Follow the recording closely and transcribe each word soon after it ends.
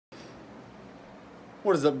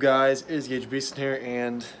What is up, guys? It is Gage Beaston here,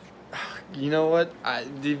 and you know what?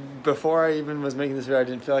 Before I even was making this video, I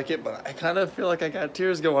didn't feel like it, but I kind of feel like I got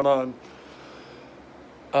tears going on.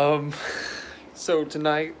 So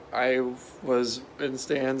tonight I was in the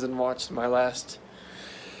stands and watched my last.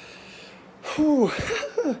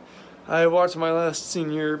 I watched my last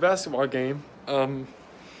senior basketball game. Oh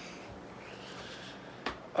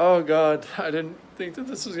God, I didn't think that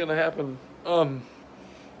this was gonna happen.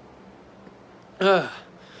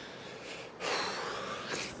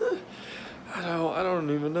 I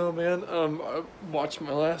don't even know, man. I watched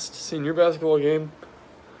my last senior basketball game.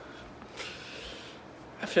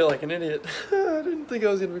 I feel like an idiot. I didn't think I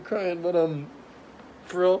was gonna be crying, but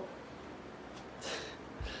for real.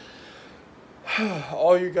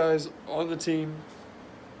 All you guys on the team,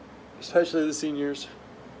 especially the seniors.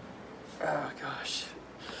 Oh gosh,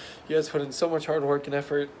 you guys put in so much hard work and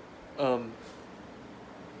effort,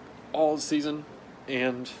 all season,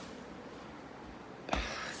 and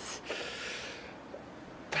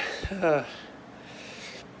I'm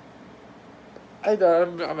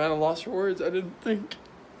at a loss for words. I didn't think.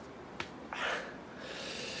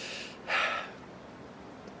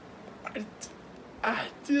 I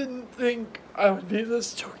didn't think I would be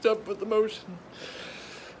this choked up with emotion.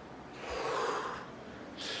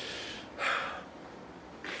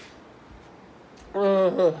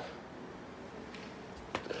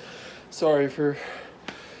 Sorry for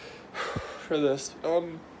this.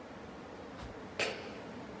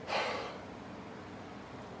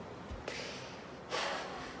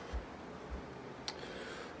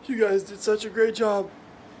 You guys did such a great job,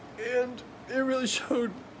 and it really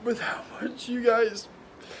showed with how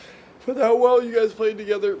well you guys played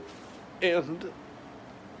together and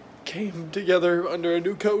came together under a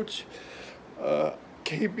new coach.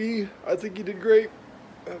 KB, I think he did great,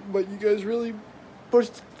 but you guys really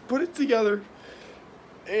put it together,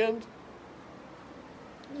 and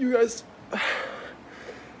you guys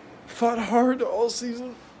fought hard all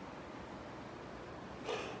season.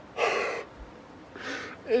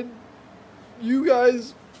 And you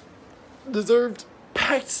guys deserved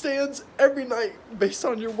packed stands every night based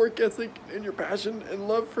on your work ethic and your passion and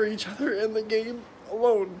love for each other and the game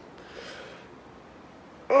alone.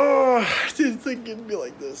 Oh, I didn't think it'd be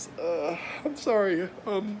like this. I'm sorry.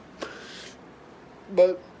 But,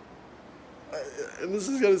 and this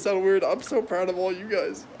is gonna sound weird, I'm so proud of all you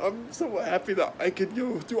guys. I'm so happy that I could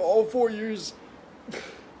go through all 4 years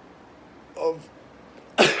of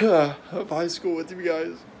high school with you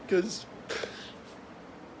guys, because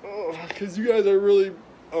you guys are really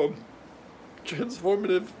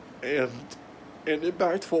transformative and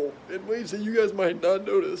impactful in ways that you guys might not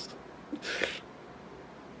notice.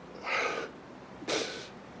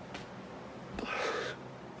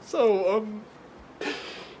 So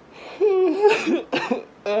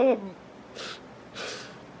I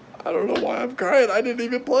don't know why I'm crying. I didn't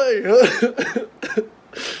even play.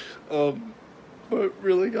 But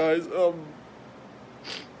really, guys,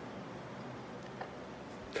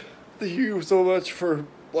 thank you so much for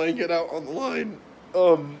laying it out on the line.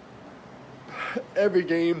 Every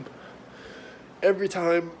game, every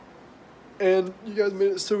time, and you guys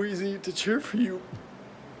made it so easy to cheer for you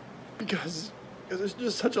because it's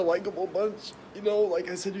just such a likable bunch. You know,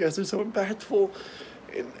 like I said, you guys are so impactful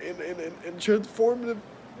and transformative.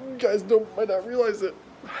 You guys might not realize it.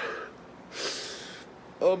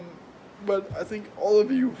 But I think all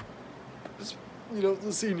of you, you know,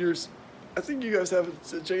 the seniors, I think you guys have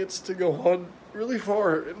a chance to go on really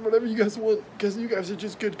far and whatever you guys want, because you guys are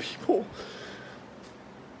just good people.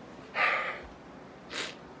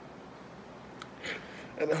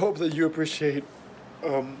 And I hope that you appreciate,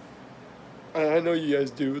 I know you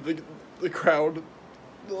guys do, the crowd,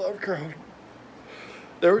 the loud crowd.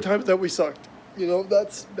 There were times that we sucked, you know,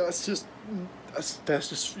 that's just,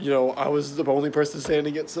 you know, I was the only person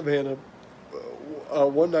standing at Savannah.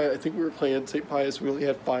 One night, I think we were playing St. Pius, we only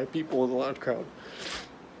had 5 people in the loud crowd.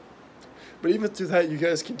 But even through that, you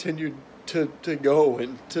guys continued to go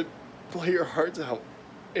and to play your hearts out.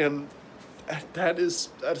 And that is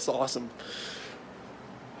awesome.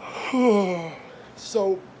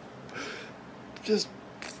 So, just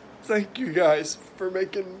thank you guys for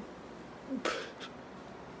making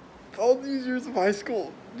all these years of high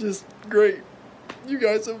school just great. You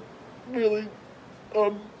guys have really,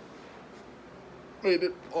 made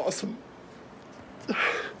it awesome.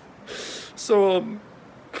 So,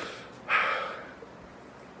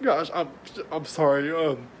 gosh, I'm sorry.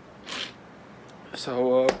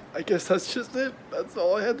 So, I guess that's just it. That's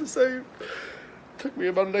all I had to say. Took me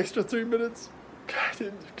about an extra 3 minutes. I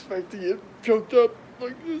didn't expect to get choked up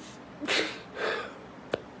like this.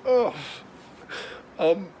 Oh.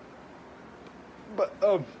 But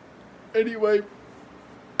anyway,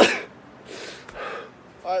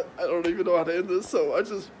 I don't even know how to end this, so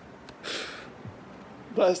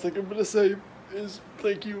last thing I'm gonna say is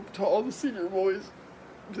thank you to all the senior boys.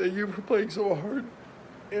 Thank you for playing so hard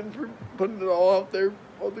and for putting it all out there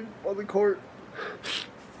on the court.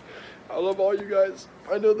 I love all you guys.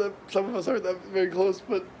 I know that some of us aren't that very close,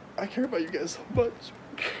 but I care about you guys so much.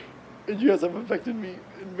 And you guys have affected me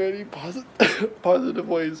in many positive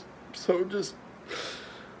ways. So just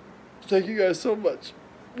thank you guys so much.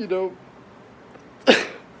 You know,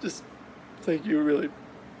 just thank you, really.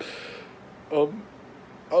 I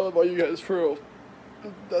love all you guys, for real.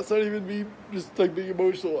 That's not even me just like being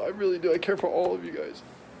emotional. I really do. I care for all of you guys.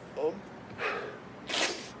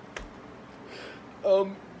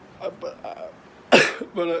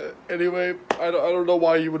 Anyway, I don't know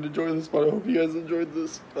why you would enjoy this, but I hope you guys enjoyed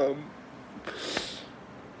this.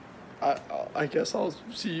 I guess I'll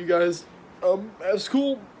see you guys at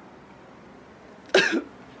school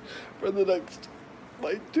for the next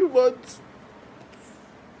like 2 months.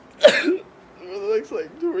 For the next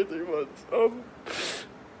like 2 or 3 months.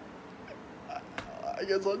 I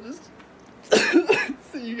guess I'll just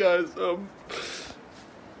see you guys.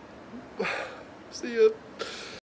 See ya.